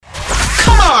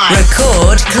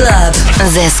Record Club.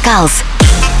 Zeskullz.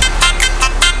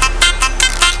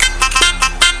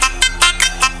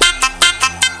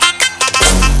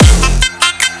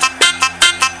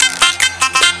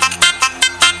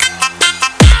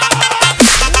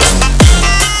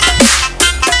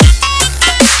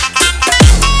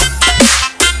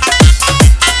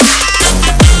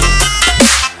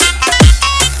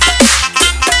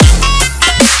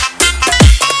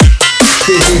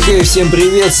 Всем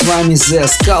привет, с вами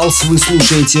Zeskullz, вы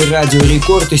слушаете Радио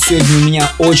Рекорд, и сегодня у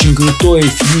меня очень крутой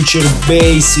фьючер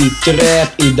бейс и трэп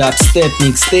и дабстеп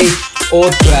микстейп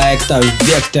от проекта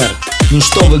Vector. Ну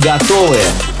что, вы готовы?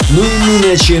 Ну и мы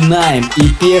начинаем, и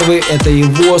первый это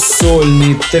его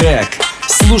сольный трек.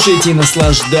 Слушайте и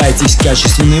наслаждайтесь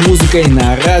качественной музыкой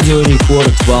на Радио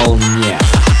Рекорд волне.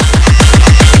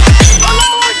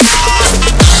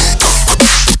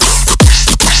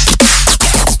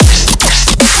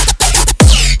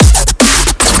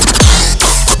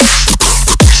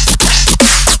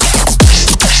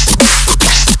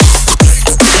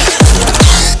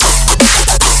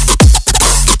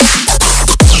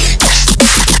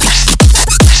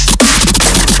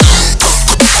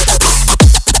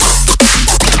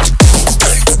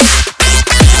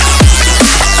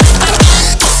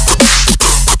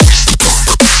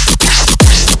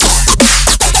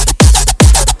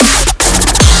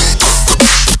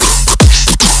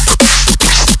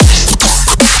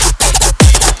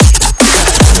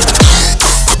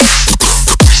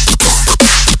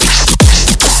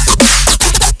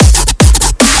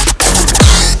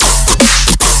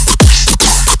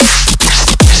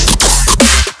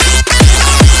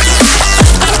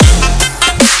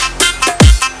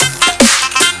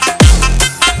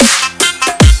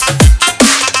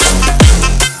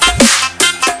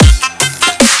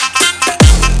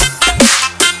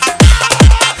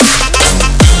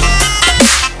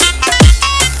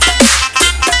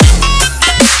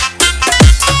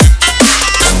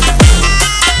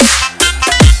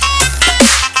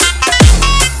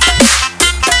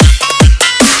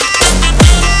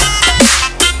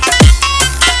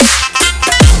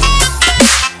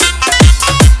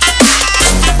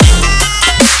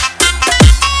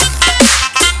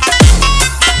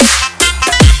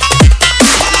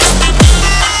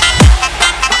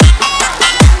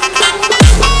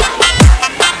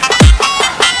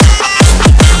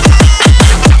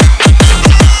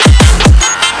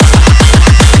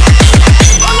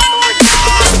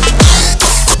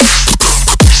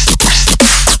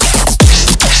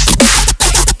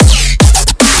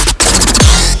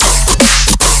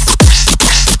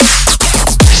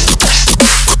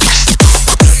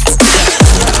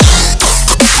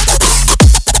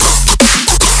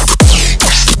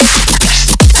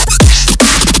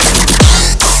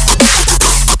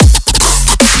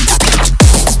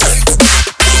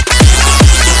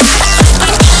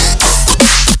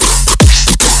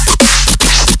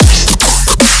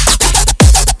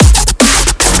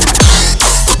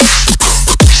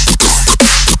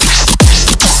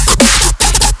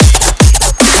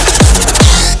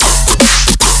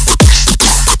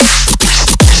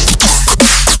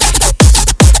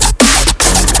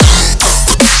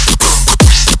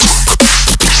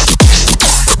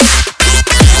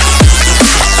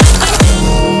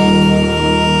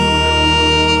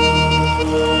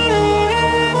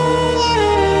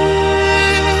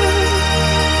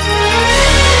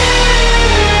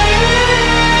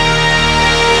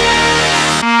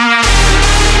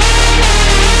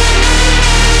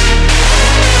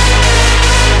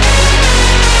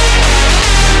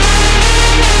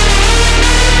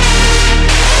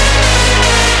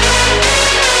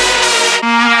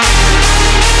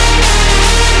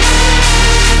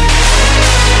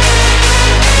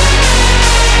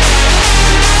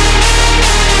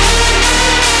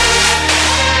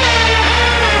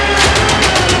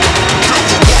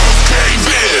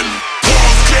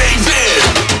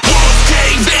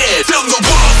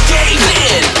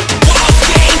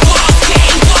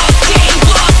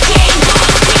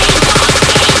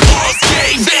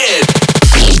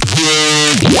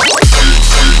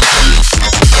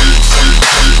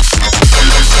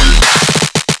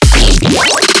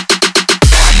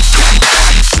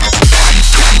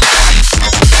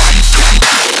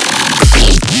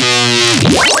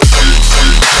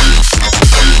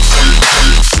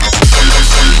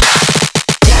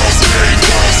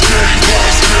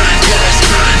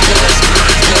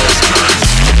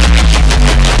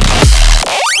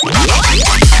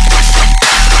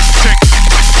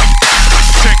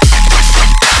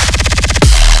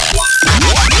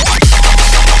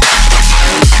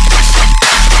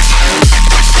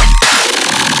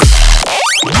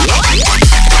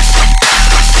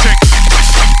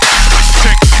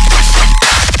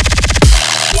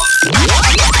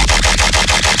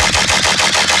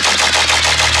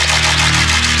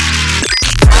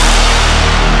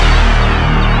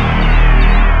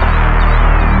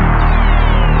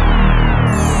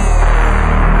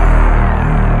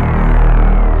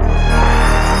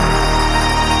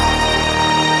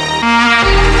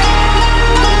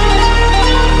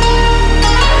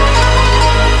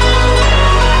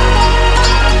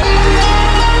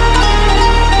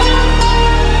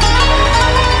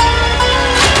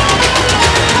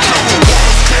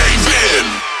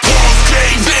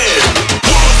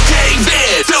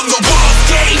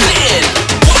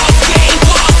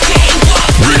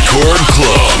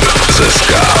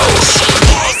 Zeskullz.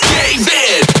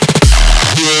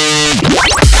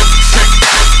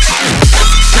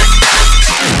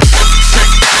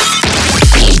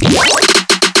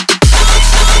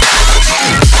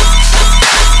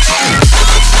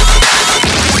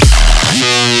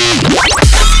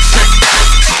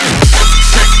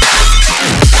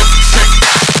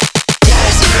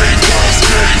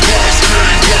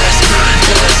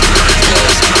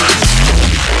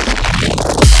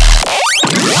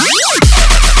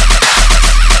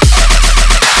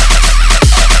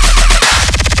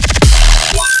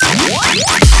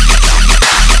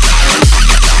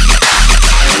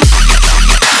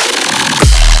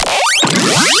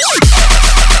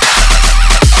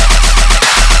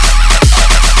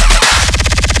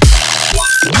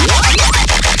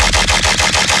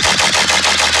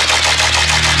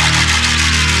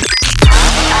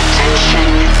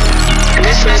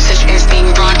 This message is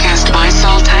being broadcast by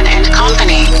Soltan and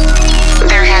Kompany.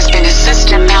 There has been a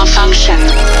system malfunction.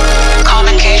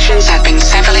 Communications have been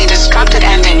severely disrupted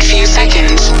and in few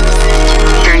seconds.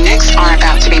 Your necks are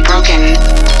about to be broken.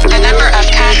 The number of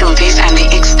casualties and the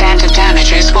extent of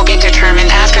damages will be determined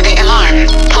after the alarm.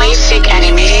 Please seek an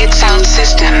immediate sound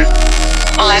system.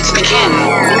 Let's begin.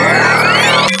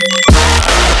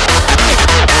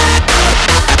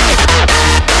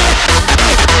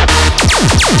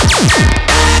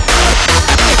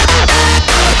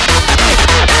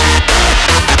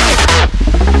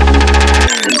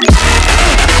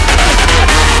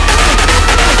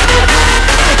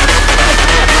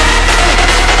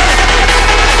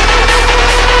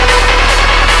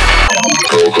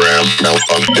 Program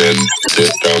malfunction.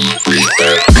 System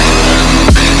reset.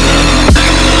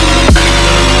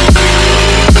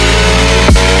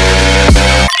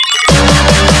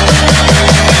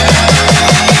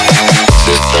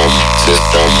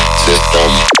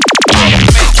 System.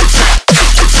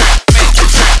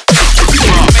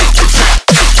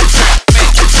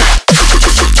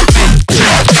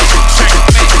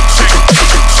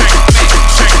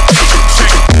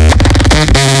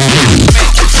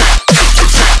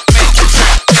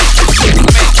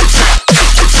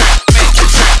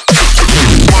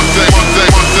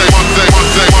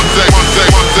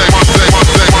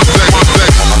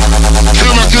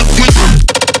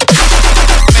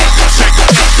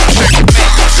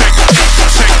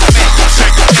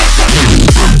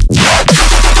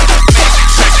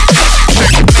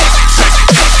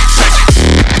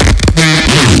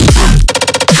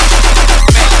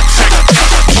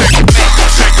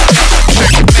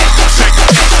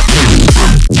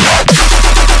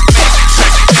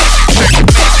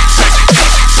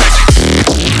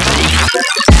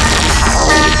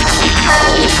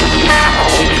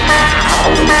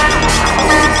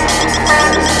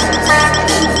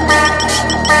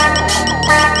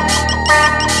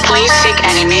 Please seek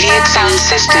an immediate sound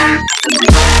system.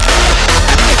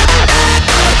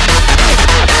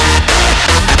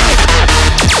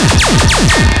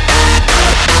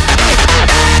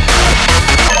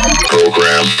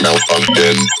 Program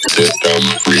malfunction. System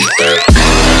reset.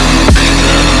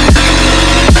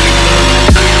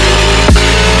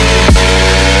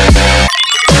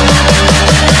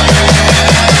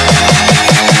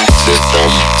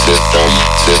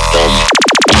 System.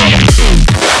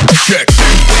 Check.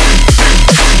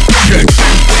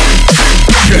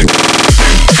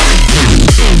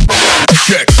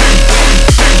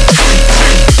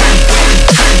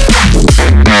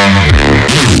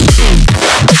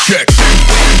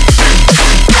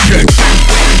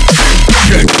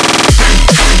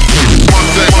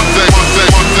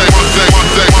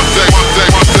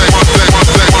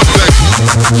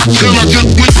 Can I get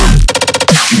with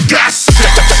gas?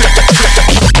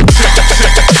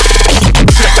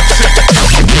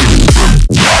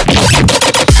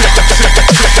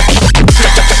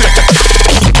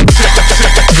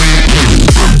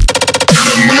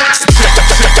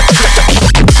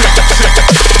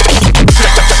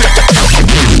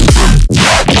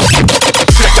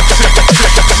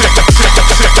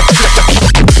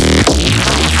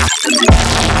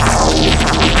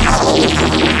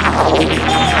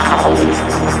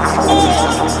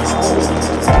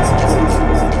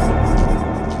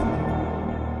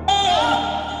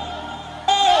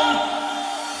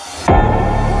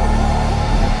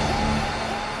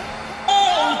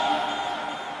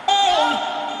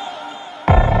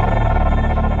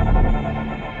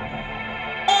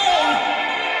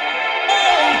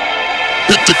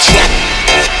 Hit the track.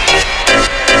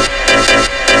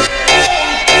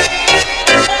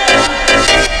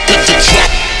 Hit the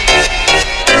track.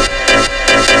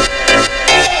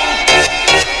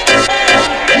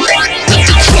 Hit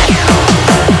the track.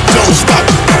 Don't stop.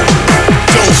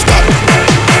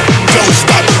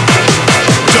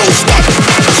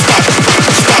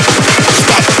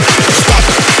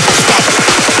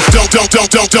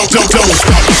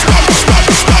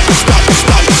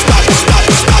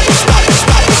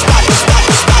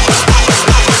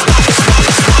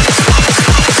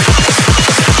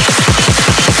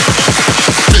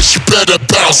 Bitch, you better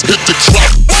bounce, hit the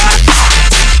drop.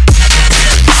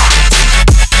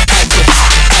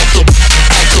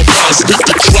 Hit the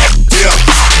drop.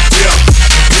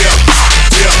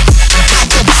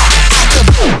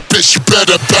 Bitch, you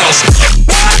better bounce. Hit the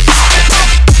drop.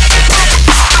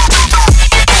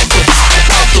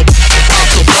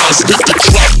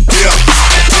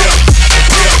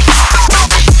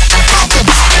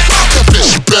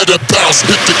 Bitch, you better bounce.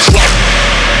 Hit the drop.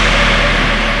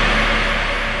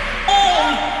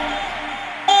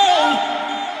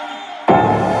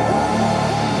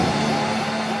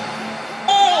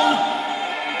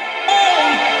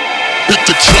 Hit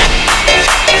the drop.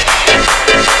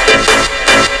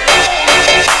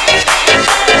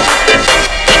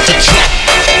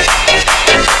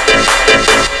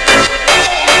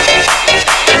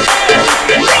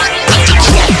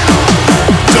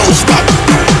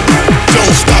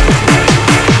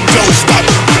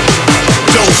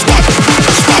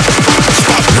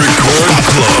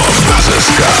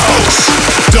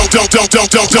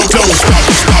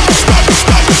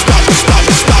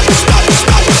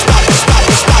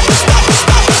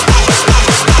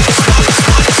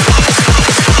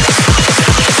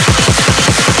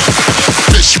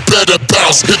 Bitch, you better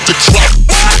bounce, hit the drop.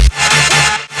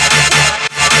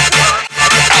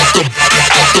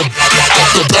 Out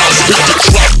the bounce, hit the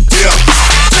drop.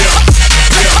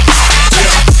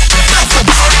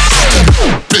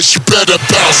 Bitch, you better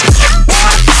bounce. Hit the drop.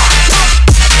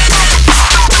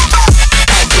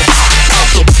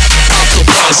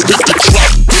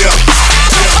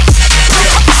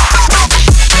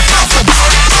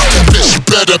 Bitch, you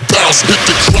better bounce. Hit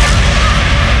the drop.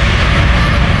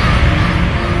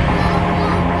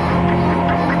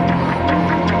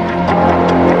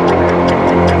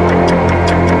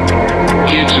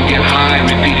 Kids who get high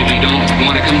repeatedly don't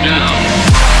want to come down.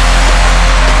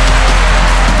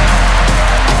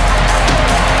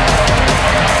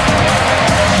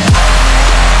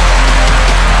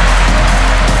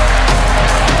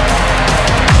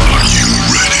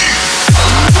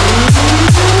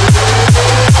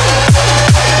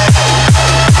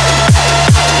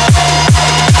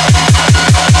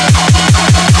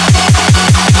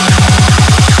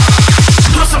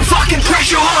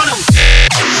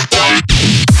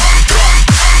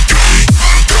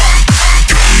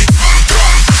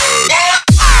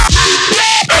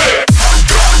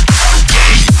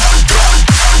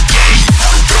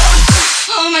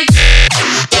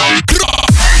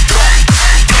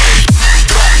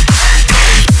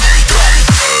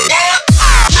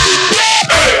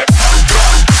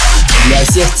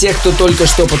 Тех, кто только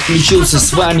что подключился,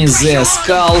 с вами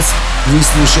Zeskullz. Вы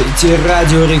слушаете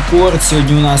Радио Рекорд.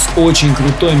 Сегодня у нас очень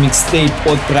крутой микстейп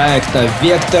от проекта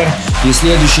Vector. И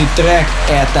следующий трек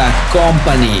это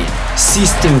Kompany,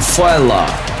 System Failure.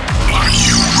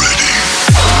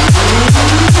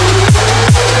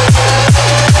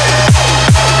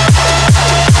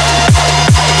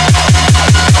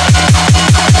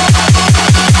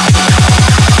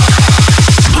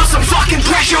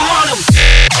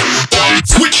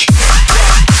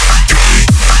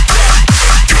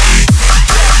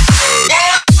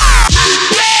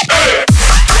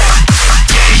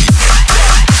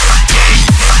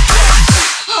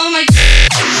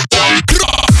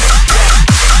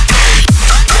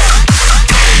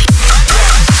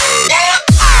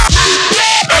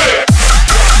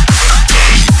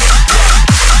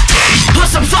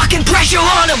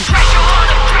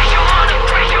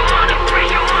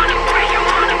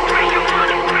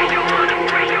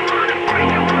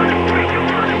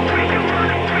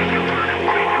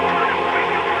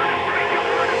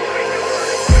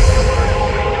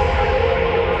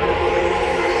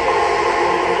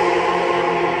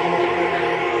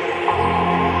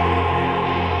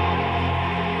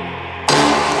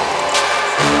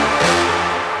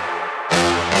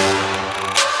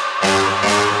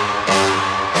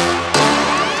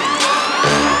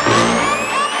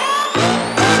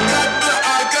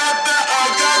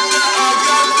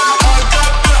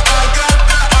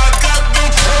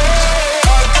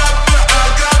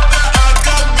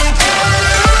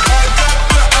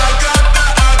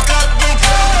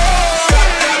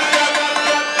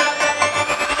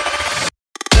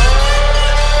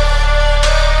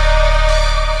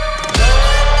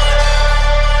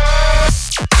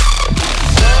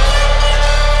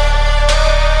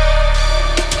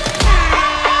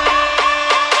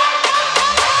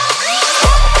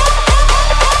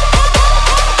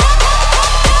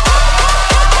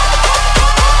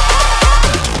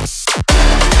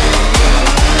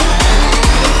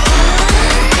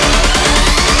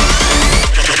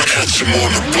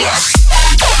 on the block.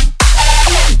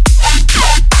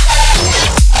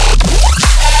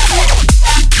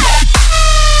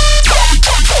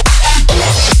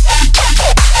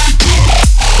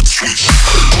 Switch.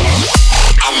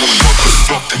 I'm a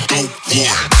motherfucking dope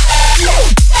boy.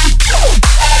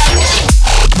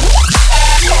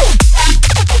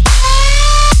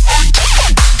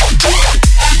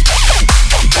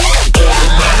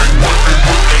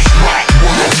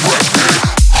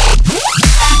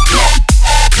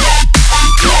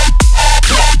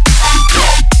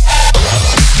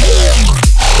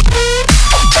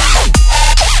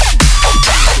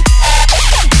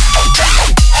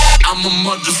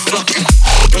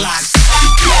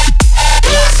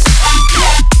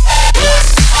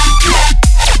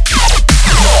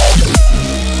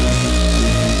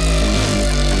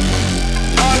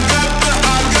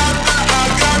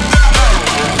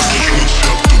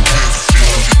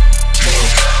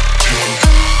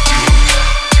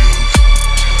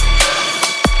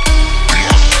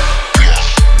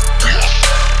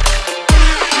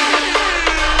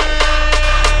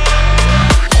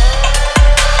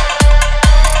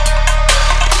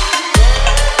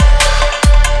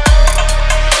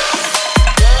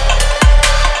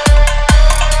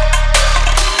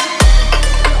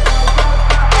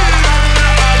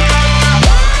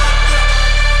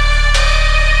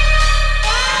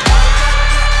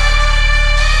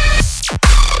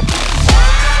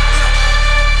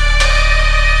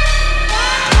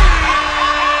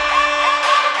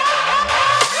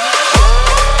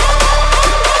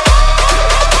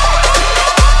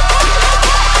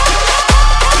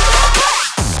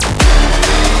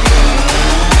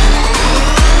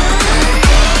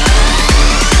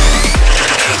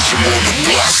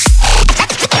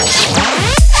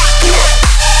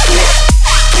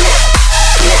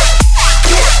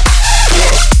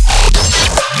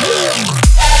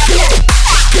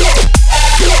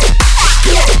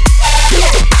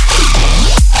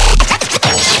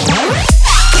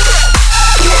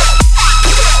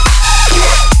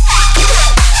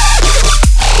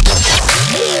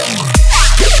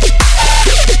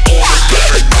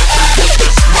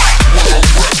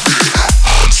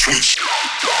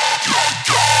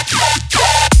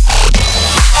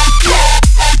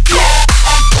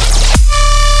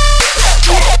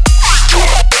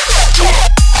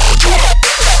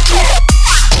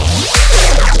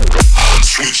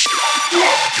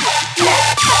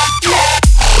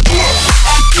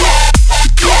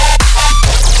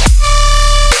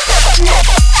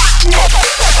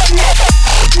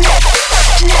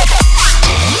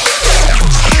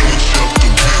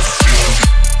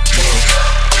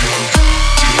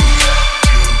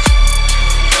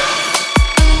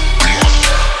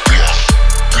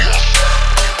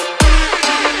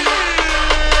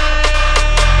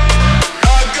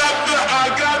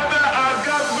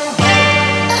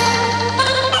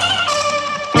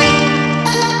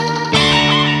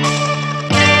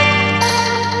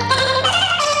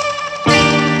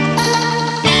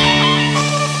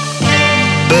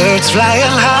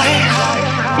 Flying high,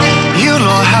 you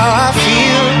know how I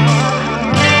feel.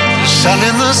 Sun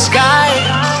in the sky,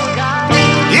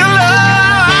 you know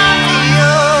how I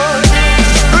feel.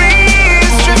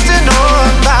 Breeze drifting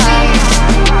on by,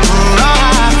 you know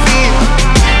how I feel.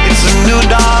 It's a new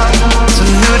dawn, it's a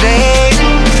new day,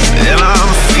 and I'm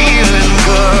feeling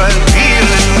good,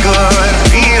 feeling good,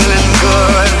 feeling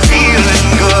good, feeling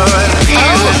good,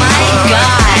 feeling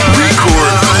good.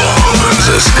 Record Club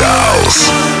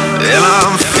Zeskullz. And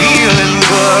I'm feeling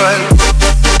good.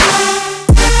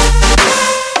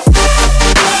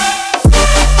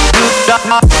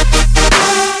 And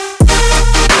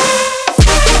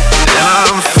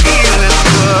I'm feeling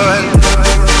good.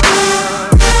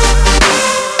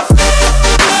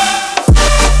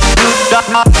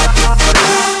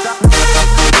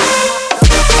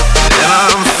 And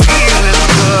I'm feeling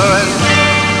good.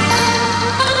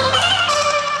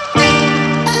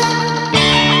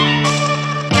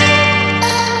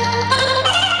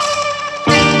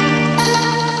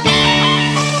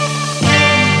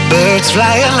 Birds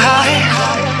flying high,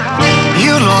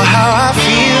 you know how I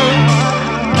feel.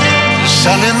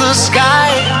 Sun in the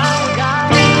sky,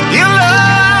 you know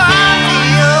how I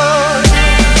feel.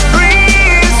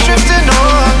 Breeze drifting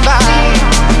on by,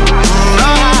 you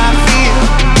know how I feel.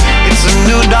 It's a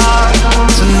new dawn,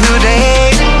 it's a new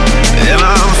day, and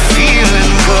I'm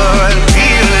feeling good,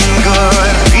 feeling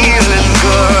good, feeling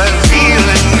good,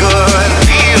 feeling good,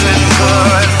 feeling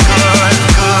good, good,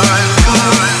 good, good,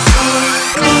 good.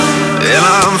 And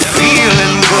I'm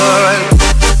feeling good.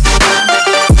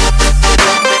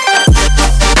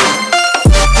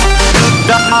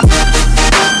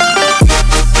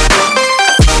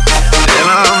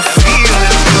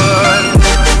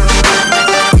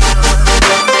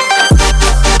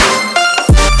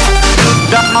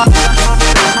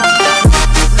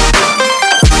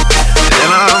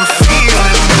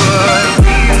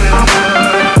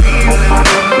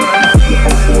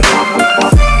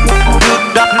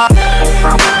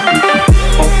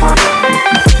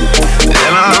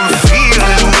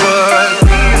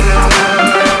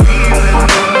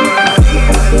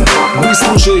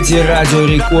 слушаете Радио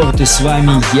Рекорд, и с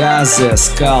вами я,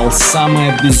 Zeskullz.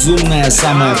 Самая безумная,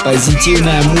 самая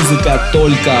позитивная музыка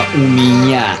только у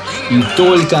меня. И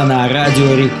только на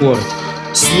Радио Рекорд.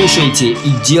 Слушайте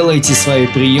и делайте свои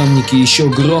приемники еще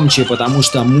громче, потому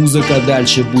что музыка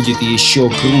дальше будет еще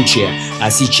круче.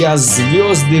 А сейчас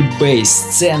звезды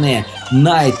бейс-сцены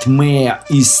Nghtmre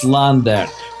и Slander.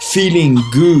 Feeling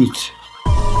good.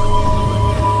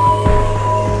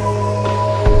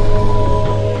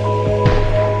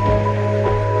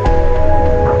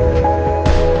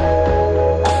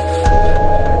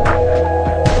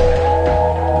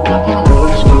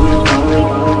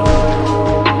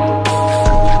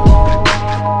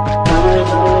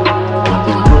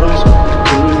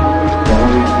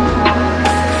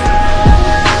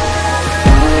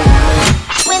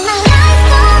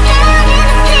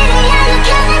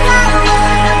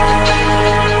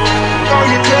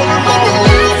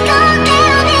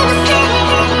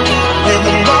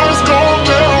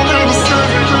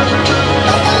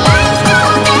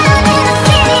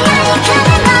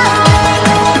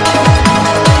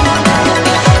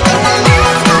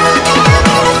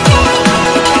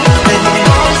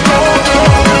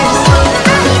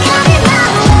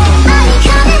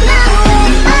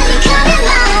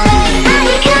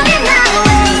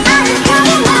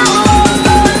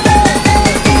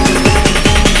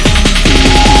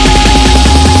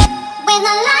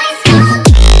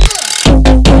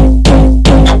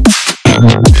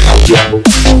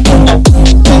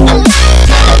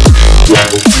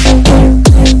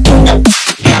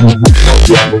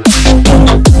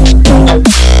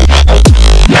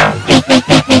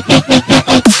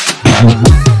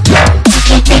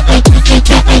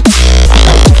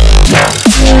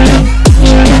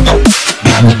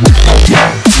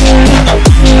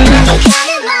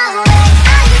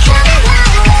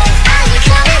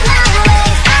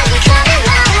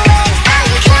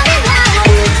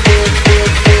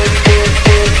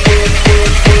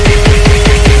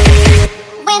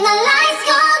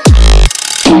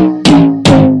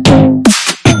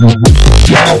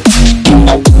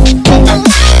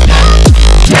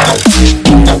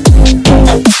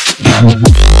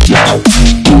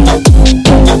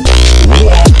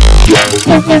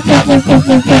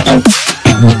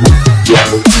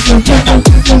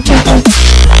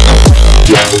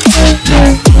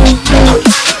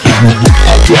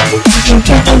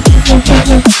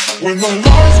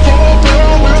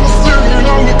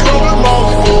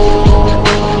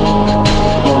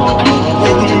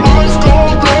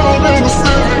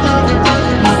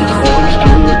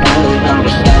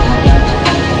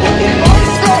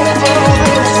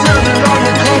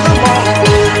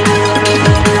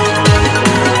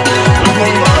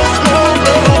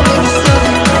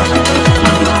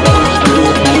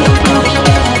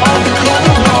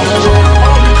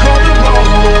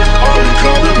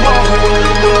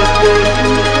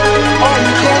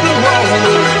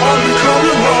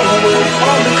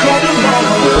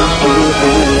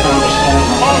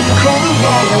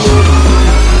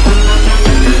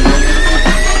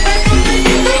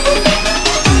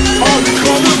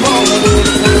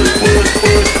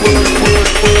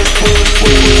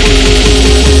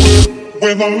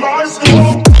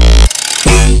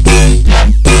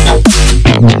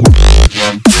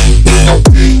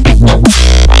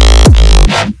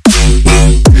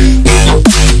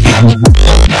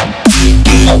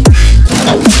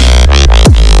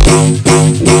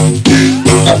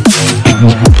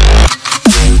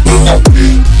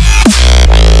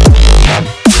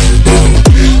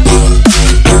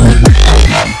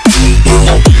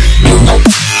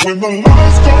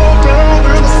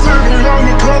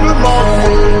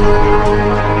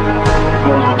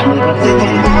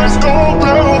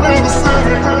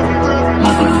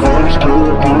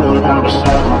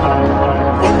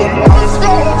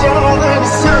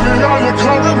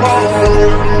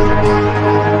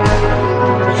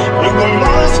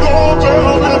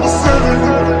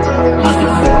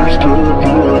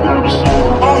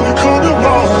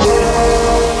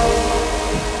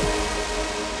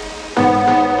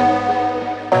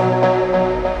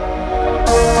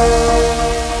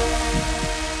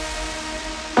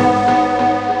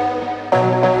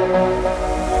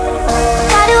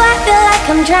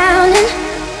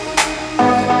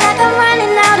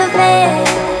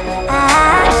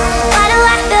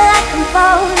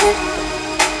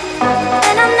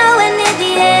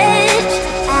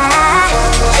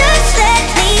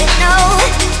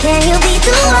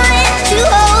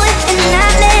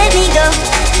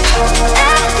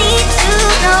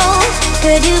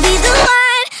 Could you be the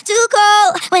one to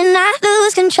call when I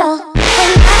lose control?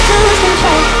 When I lose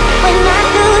control, when I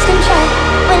lose control,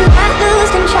 when I lose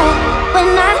control, when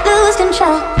I lose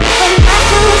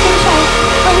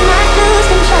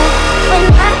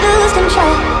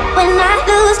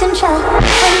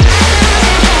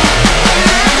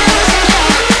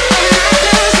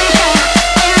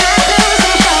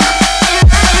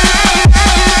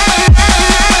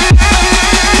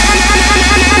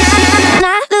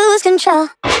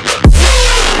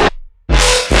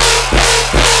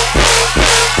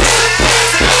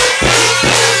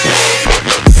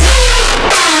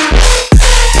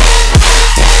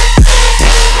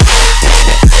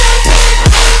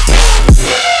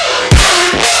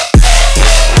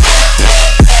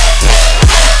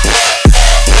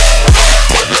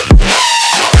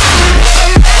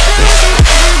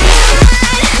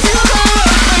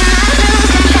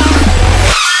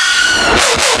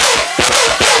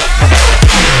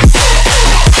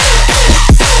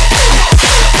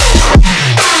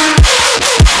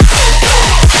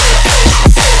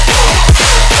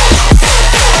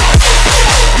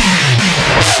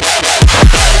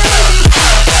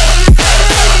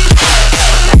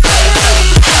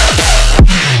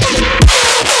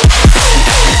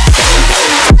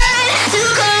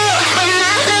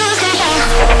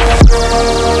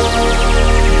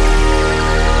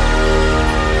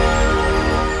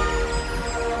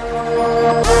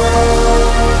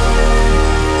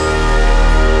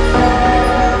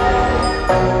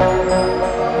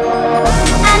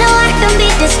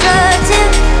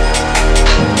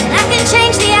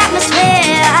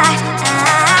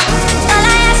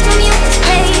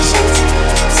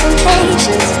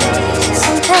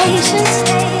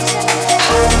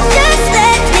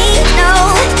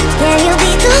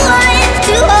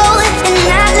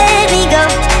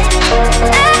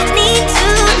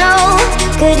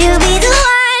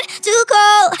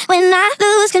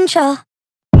control.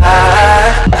 I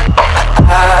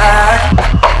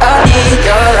need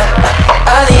your love.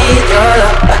 I need your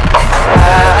love.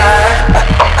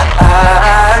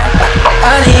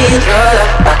 I need your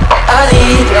love. I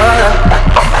need your love.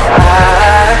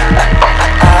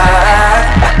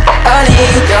 I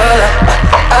need your love.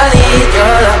 I need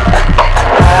your love.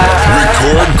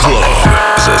 Record Club,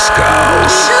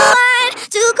 Zeskullz.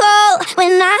 Too cold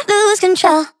when I lose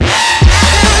control.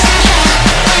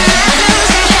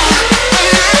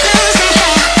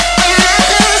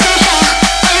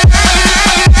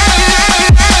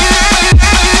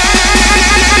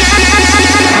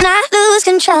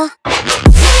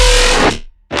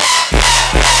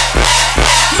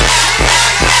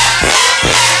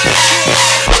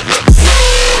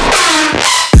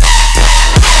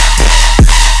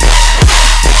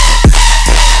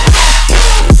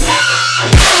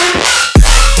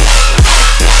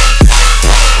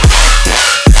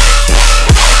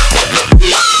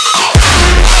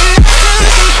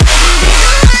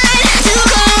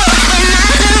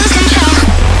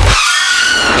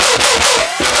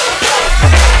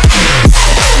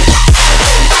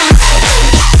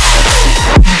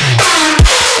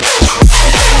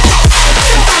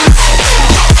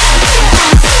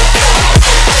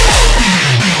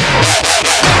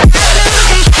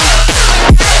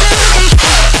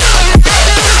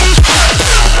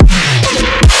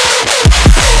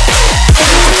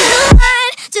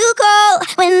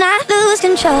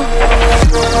 Control.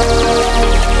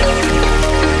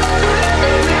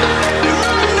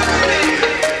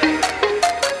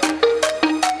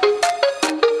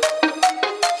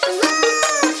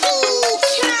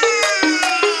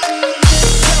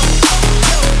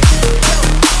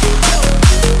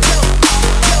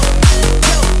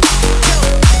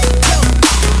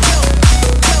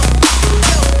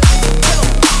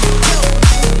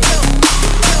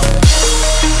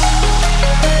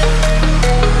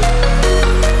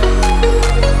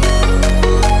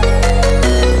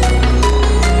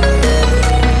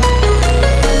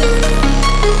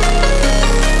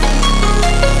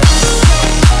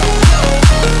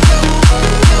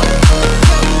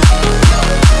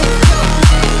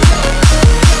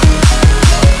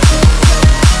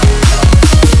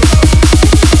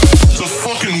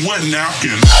 Napkin.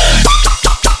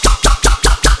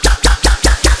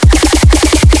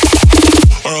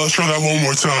 Alright, let's try that one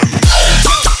more time.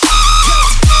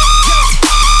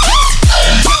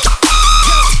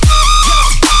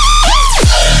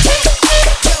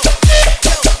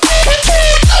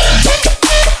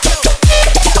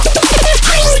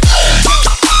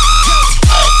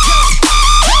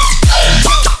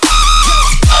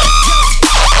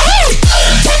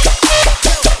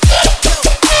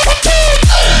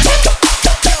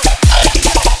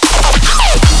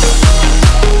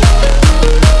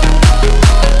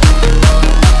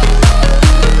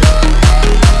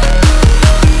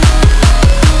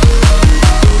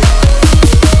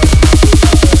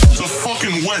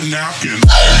 Napkin.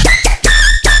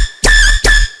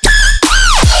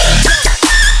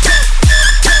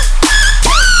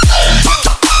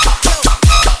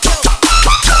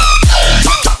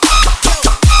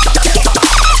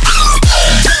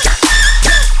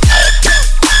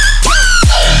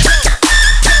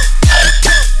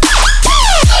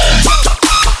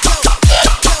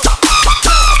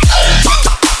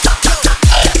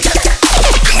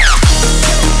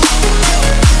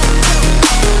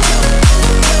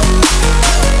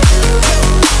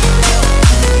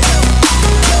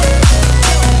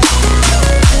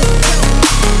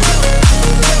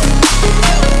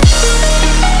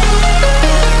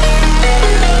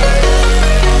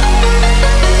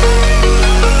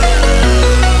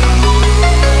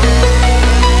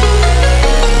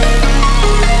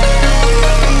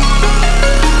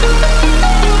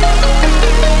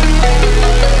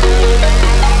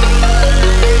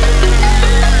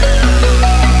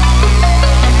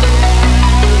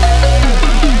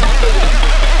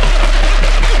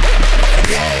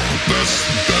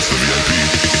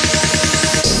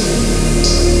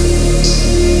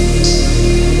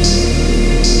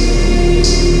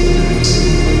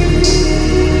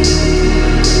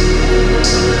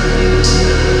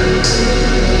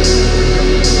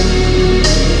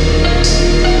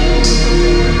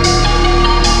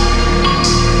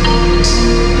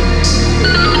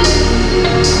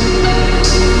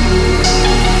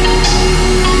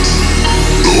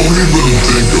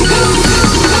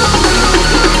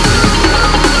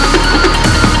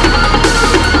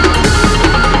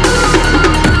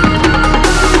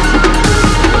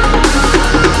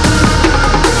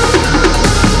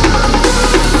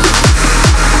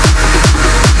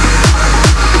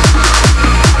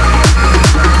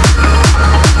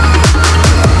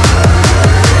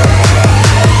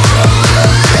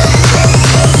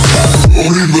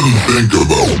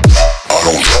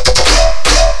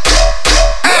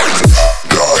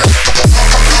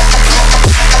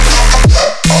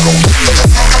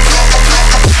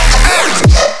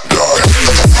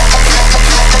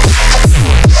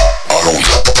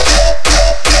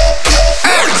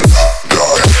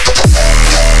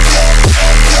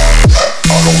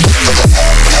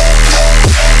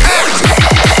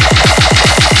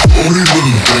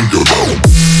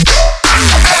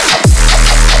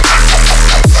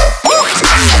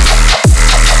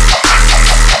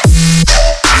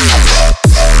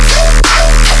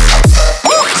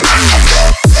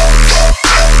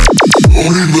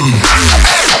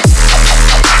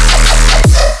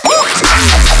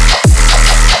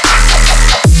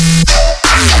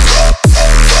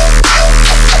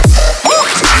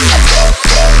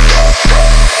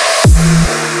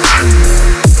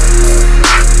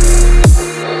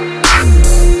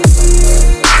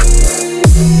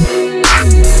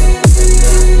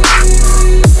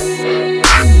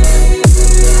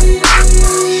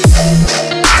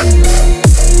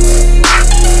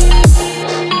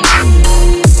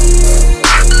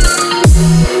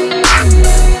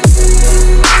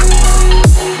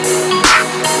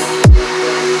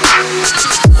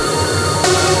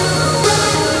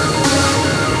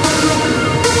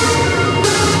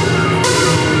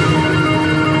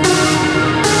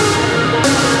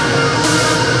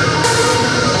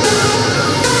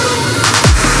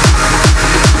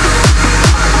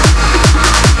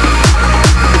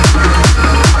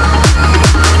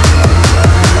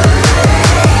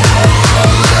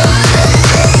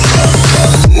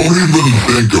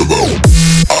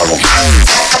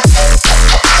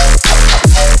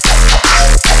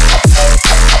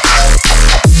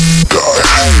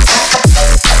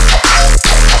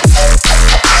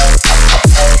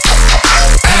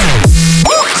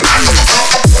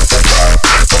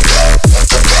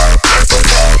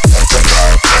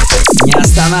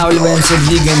 останавливаемся,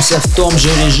 двигаемся в том же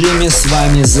режиме. С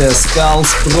вами Zeskullz.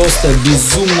 Просто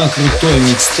безумно крутой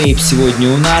микстейп сегодня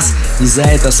у нас. И за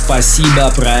это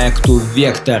спасибо проекту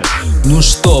Vector. Ну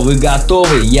что, вы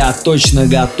готовы? Я точно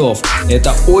готов.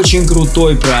 Это очень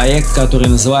крутой проект, который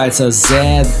называется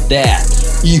ZD.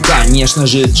 И, конечно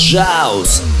же,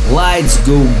 Jauz, Lights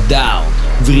Go Down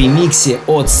в ремиксе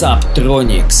от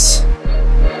Subtronics.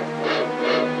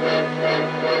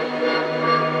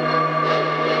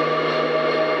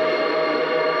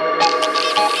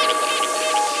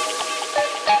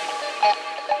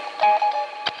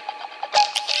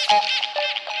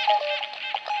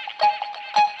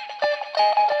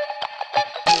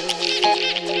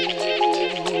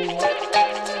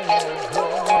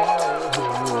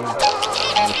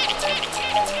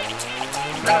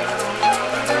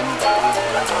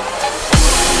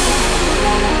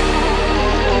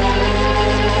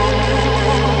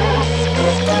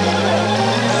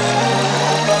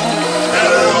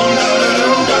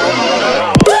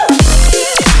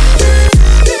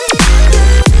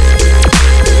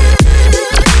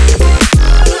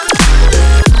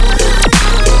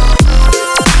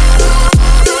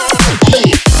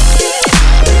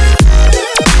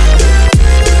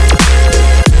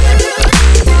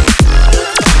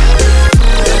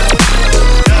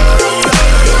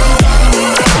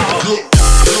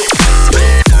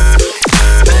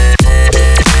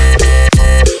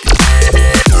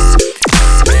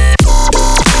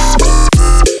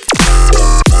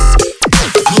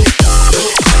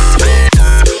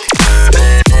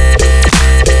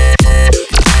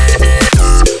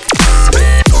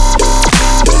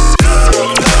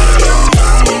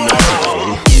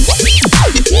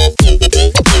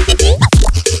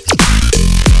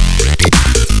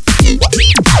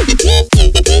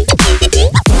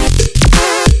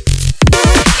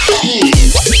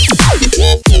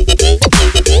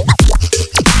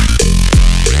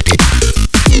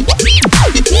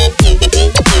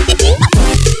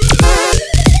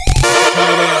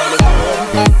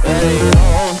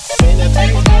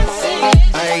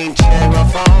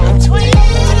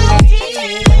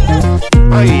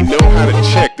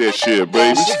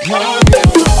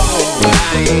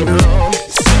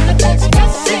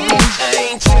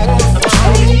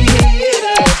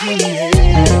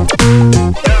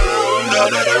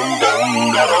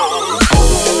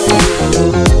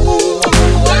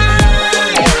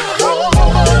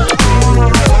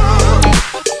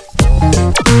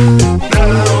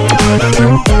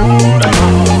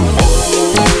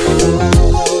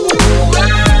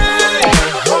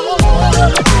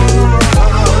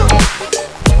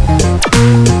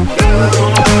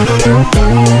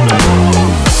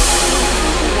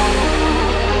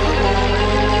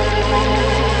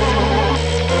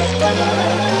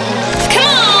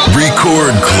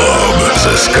 Record Club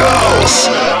Zeskullz.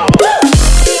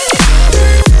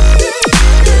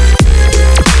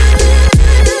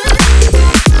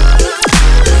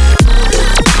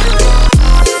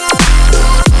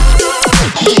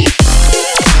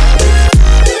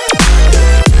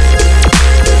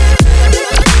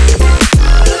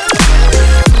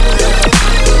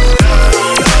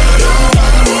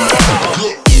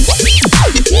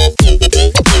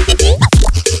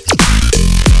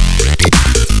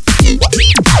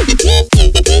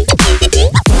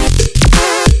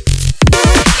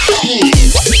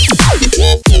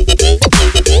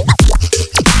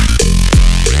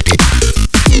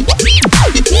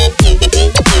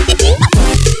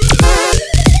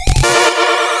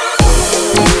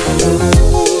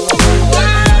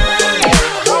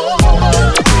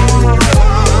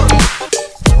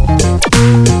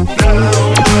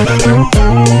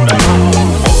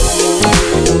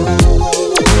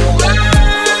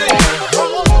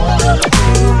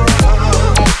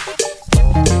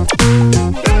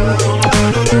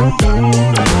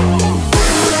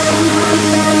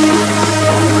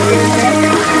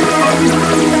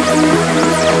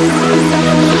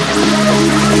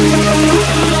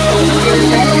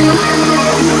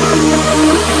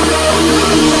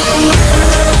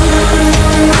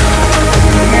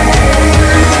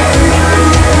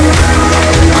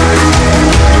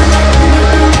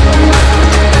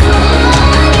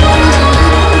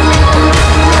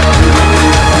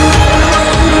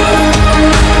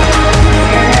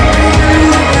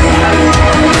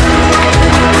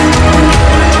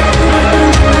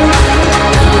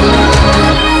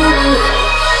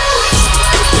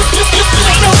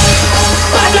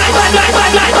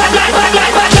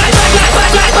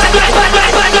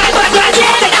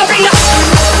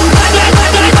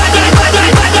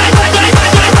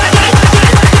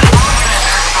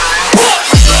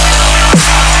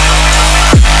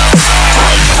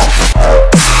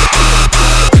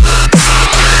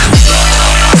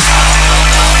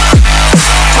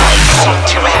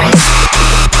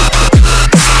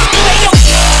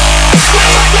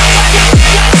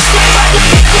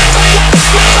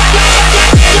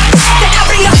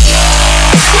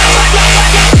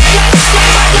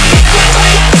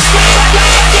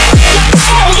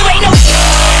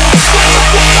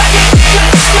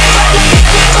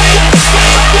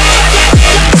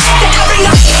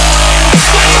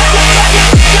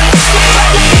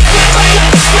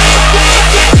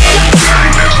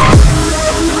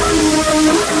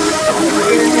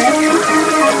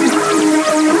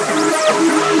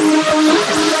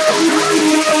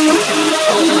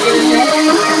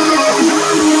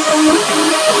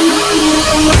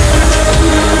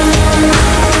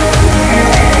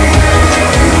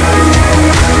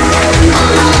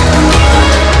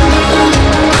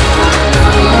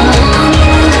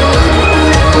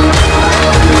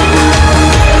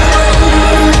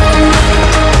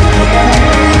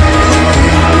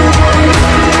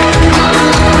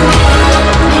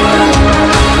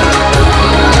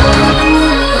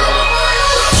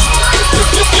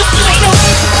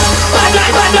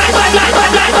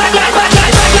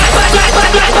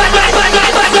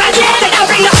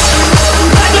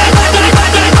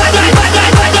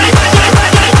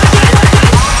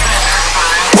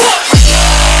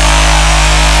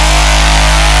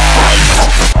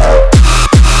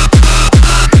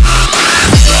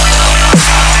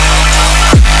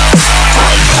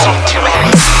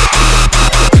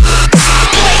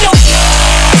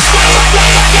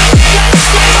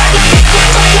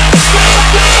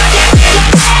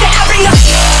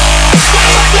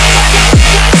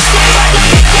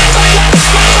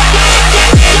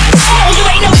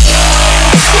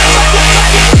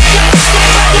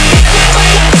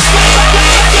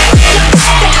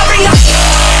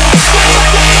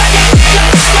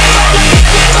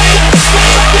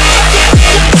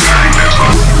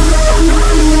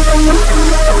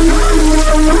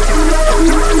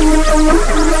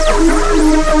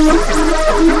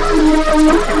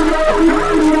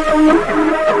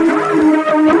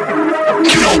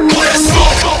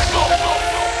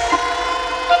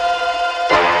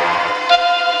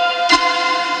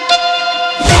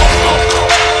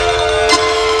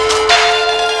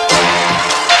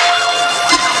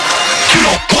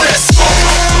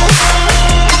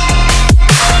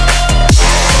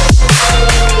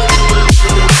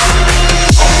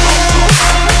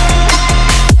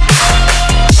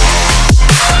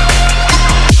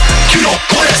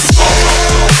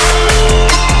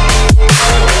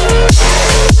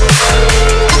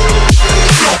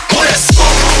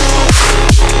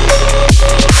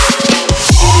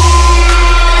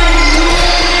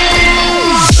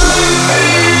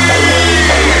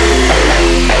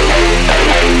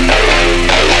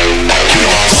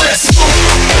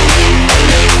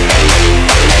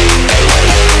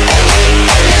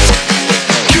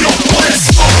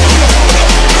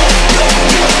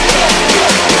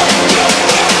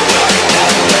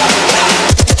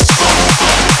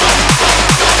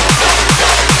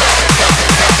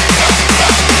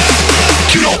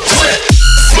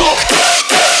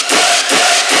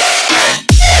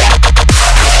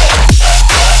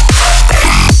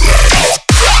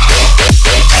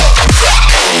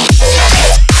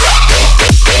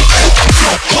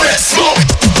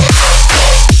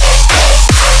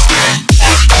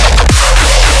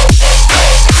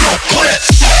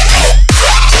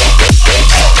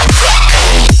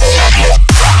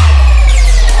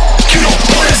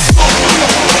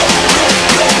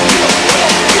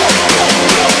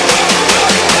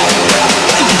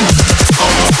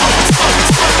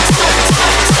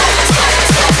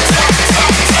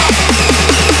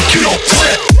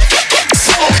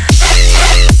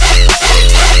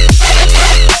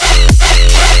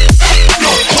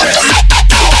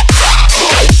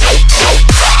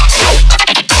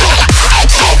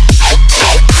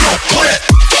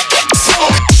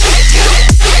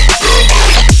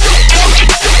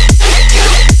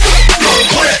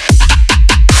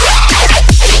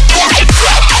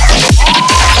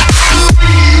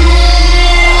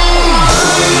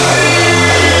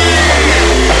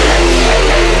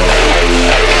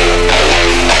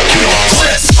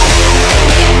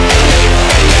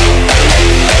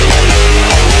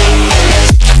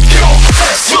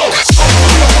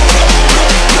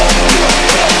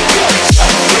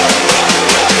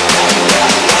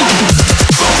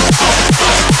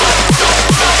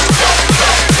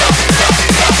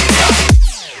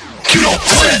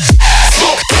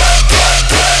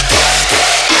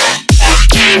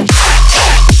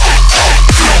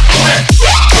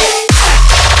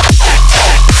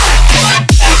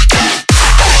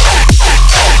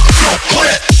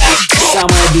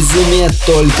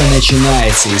 только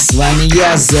начинается. И с вами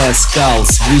я,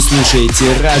 Zeskullz. Вы слушаете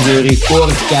Радио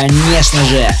Рекорд, конечно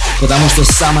же, потому что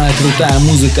самая крутая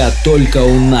музыка только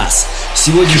у нас.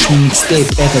 Сегодняшний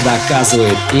микстейп это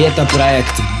доказывает, и это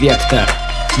проект Vector.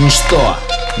 Ну что,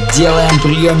 делаем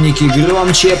приемники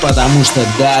громче, потому что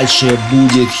дальше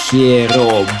будет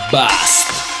HeRobust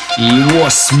и его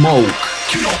Smoke.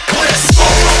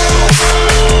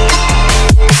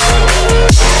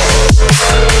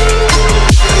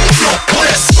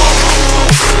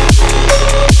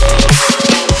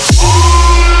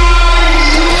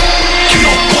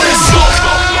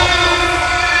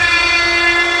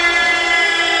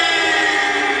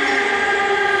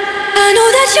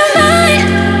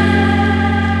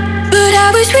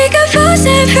 We could pause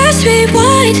and press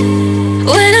rewind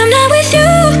when I'm not with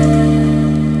you.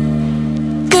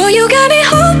 Boy, you got me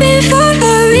hoping for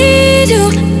a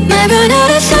redo. Might run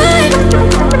out of time,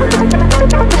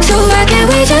 so why can't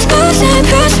we just pause and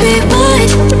press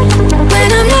rewind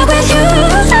when I'm not with you?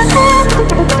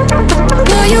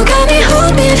 Boy, you got me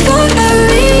hoping for a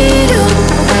redo.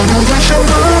 I know that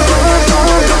you're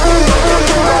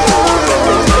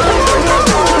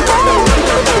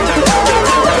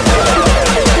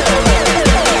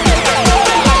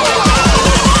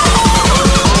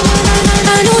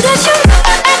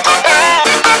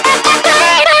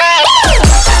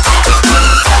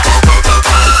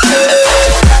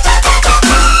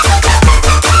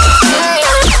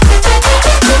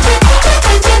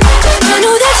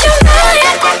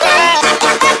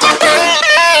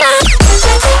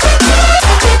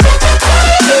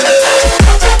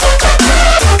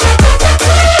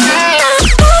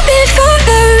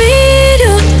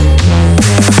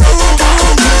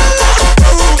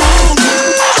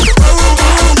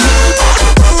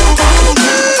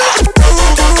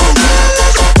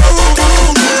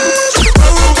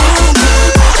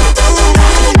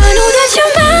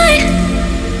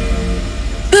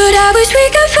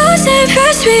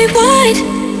rewind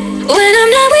when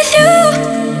I'm not with you.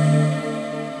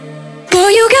 Boy,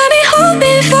 you got me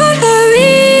hoping for a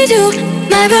redo.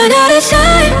 Might run out of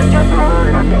time,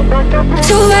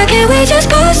 so why can't we just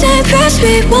pause and press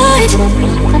rewind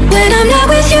when I'm not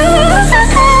with you?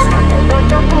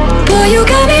 Boy, you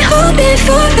got me hoping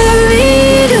for a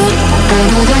redo. I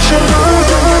know that you're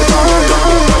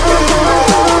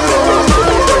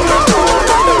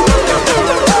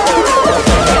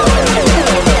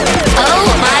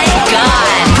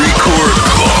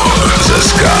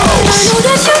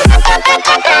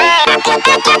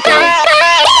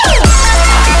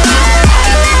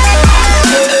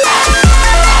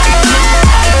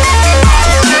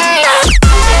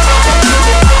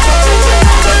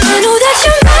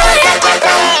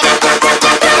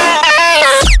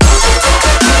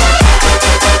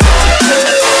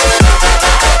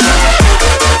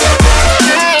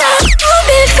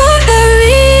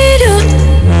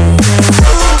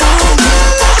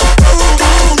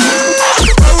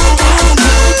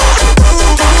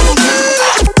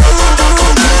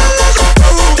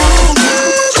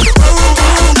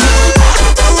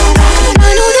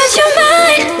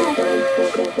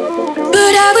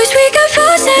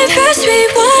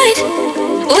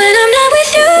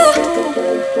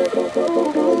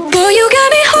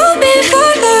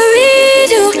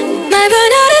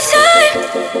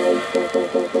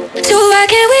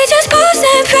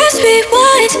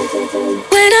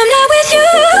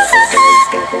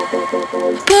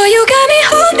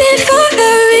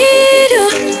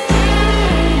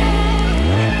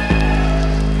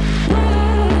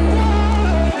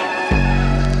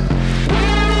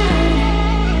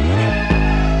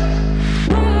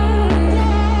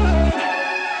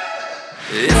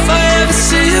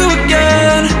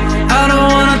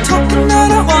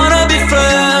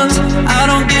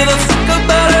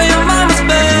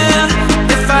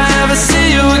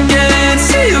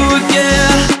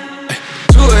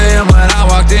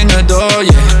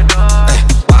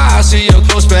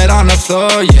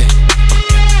floor, yeah.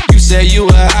 You say you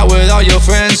were out with all your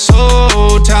friends,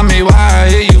 so tell me why I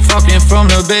hear you fucking from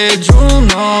the bedroom.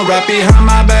 No, right behind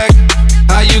my back.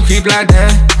 How you creep like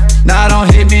that? Nah,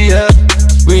 don't hit me up.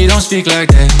 We don't speak like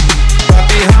that. Right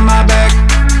behind my back.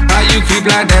 How you creep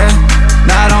like that?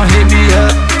 Nah, don't hit me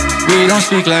up. We don't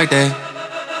speak like that.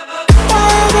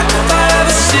 If I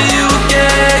ever see you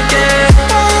again, yeah.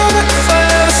 If I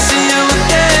ever see you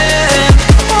again.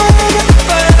 If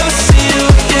I ever see you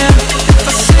again. If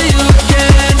I see you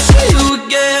again, see you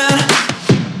again.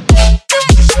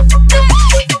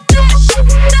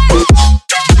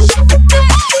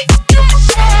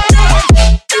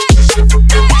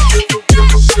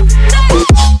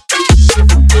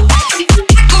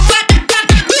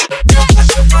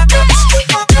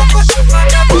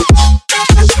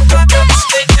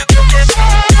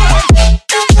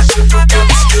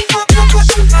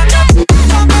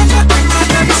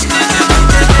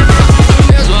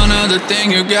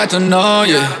 got to know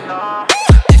you.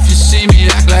 If you see me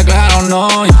act like I don't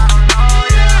know you.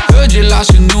 Heard you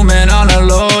lost your new man on the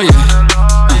low, yeah.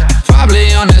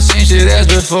 Probably on the same shit as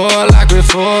before, like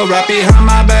before. Right behind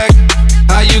my back,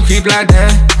 how you creep like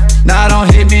that? Nah,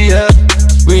 don't hit me up,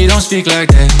 we don't speak like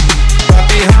that. Right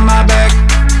behind my back,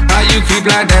 how you creep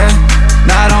like that?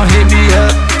 Nah, don't hit me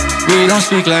up, we don't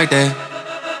speak like that.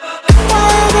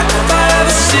 If I ever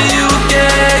see you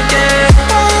again, yeah.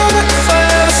 If I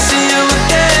ever see you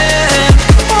again,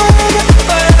 if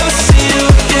I ever see you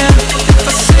again, if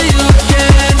I see you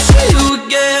again, see you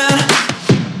again.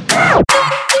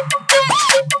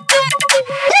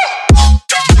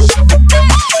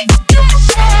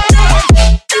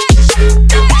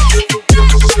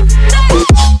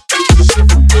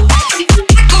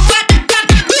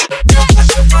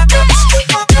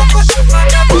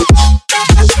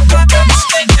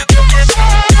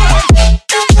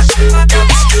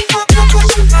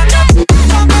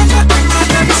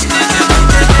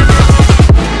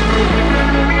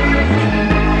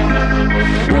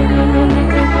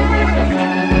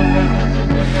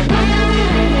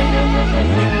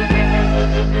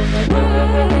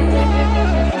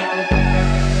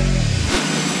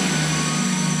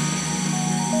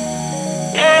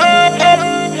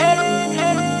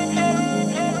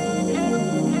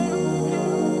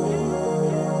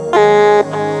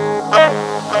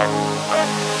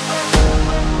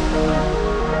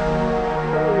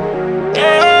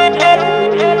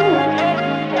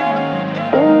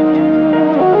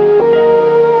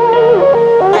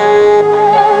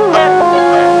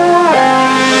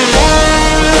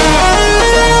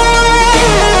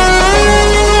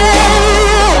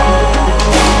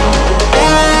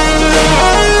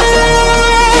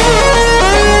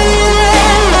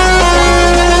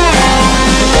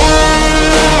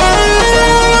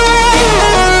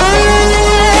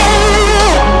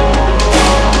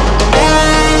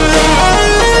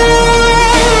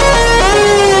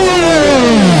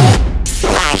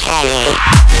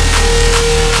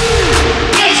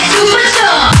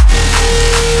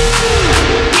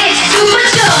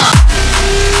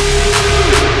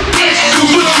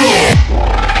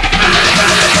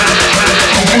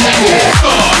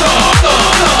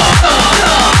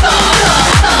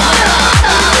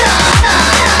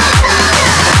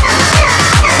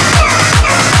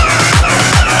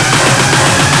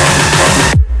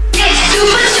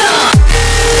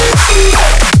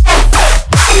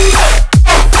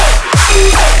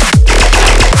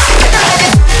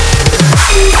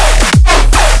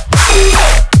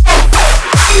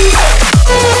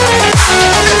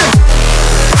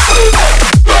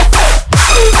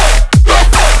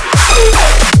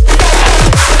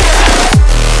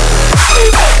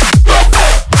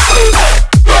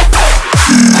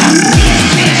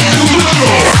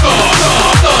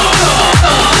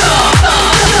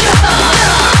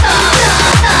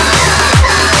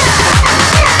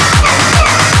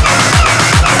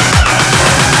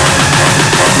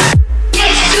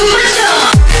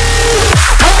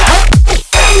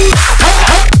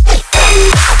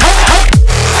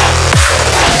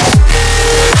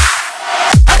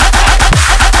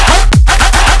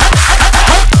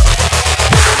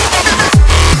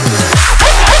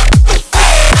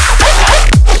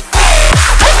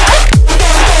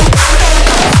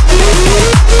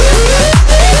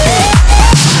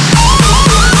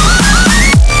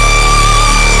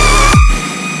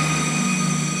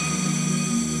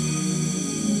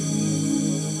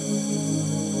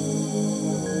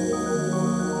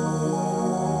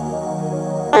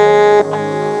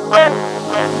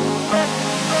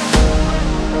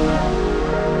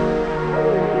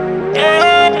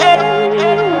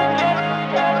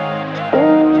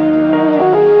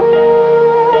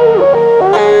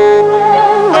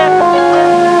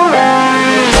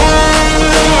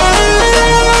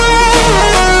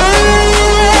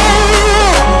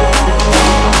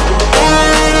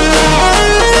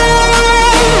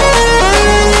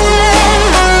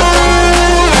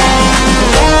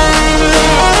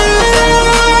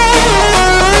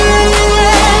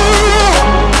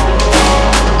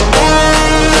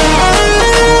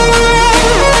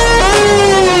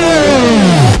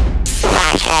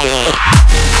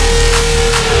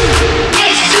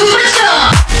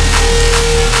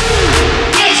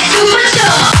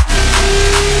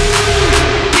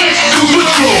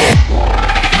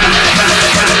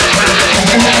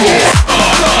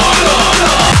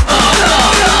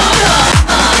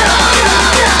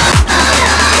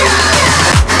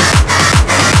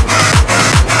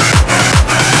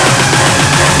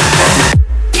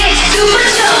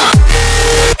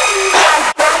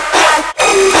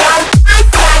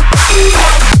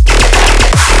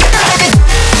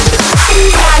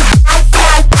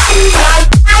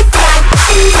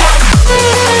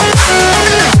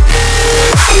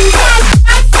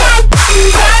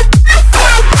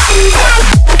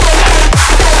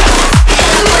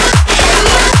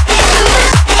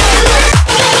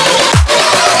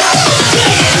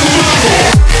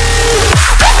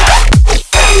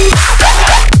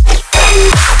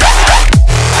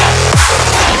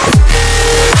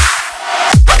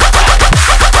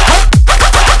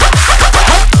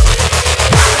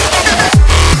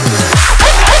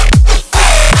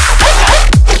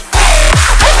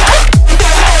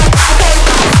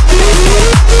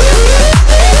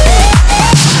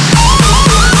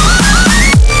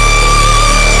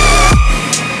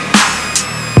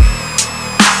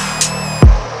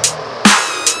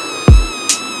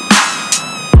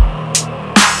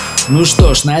 Ну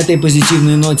что ж, на этой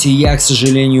позитивной ноте я, к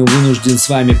сожалению, вынужден с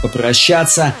вами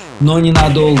попрощаться, но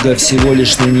ненадолго, всего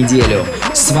лишь на неделю.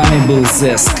 С вами был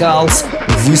Zeskullz,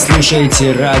 вы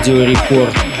слушаете Радио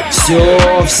Рекорд.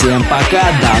 Все, всем пока,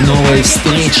 до новой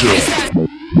встречи!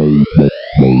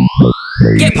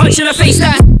 Get punched in the face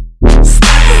that.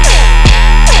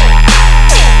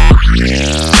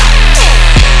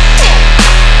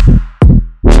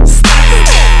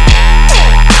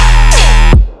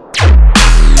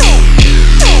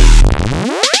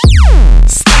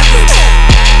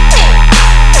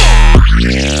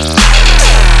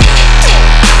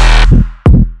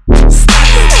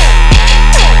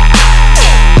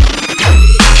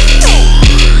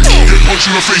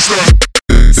 Face that.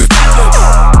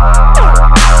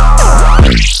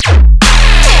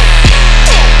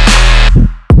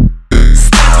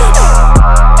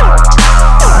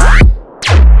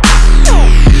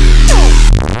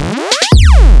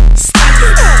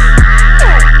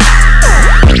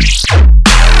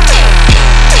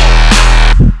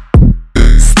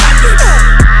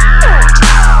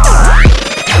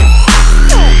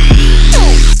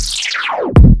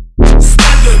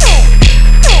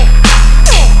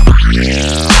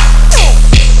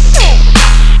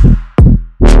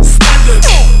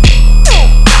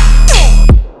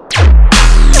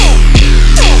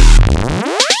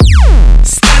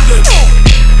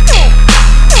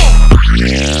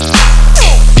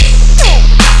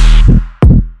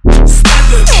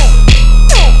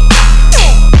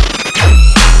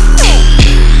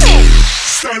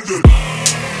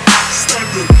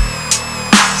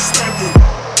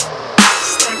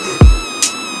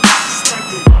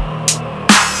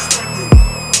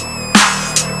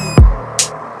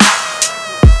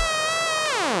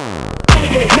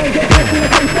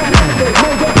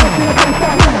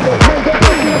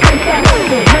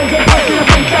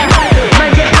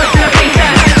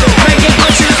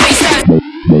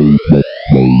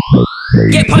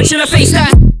 Get punched in the face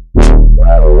that.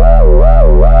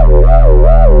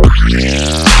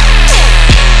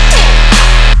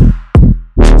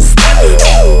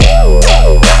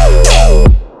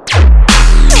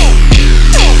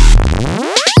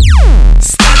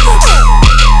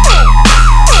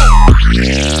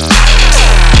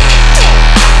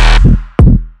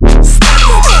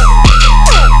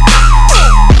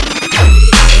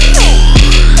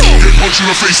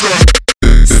 Face that.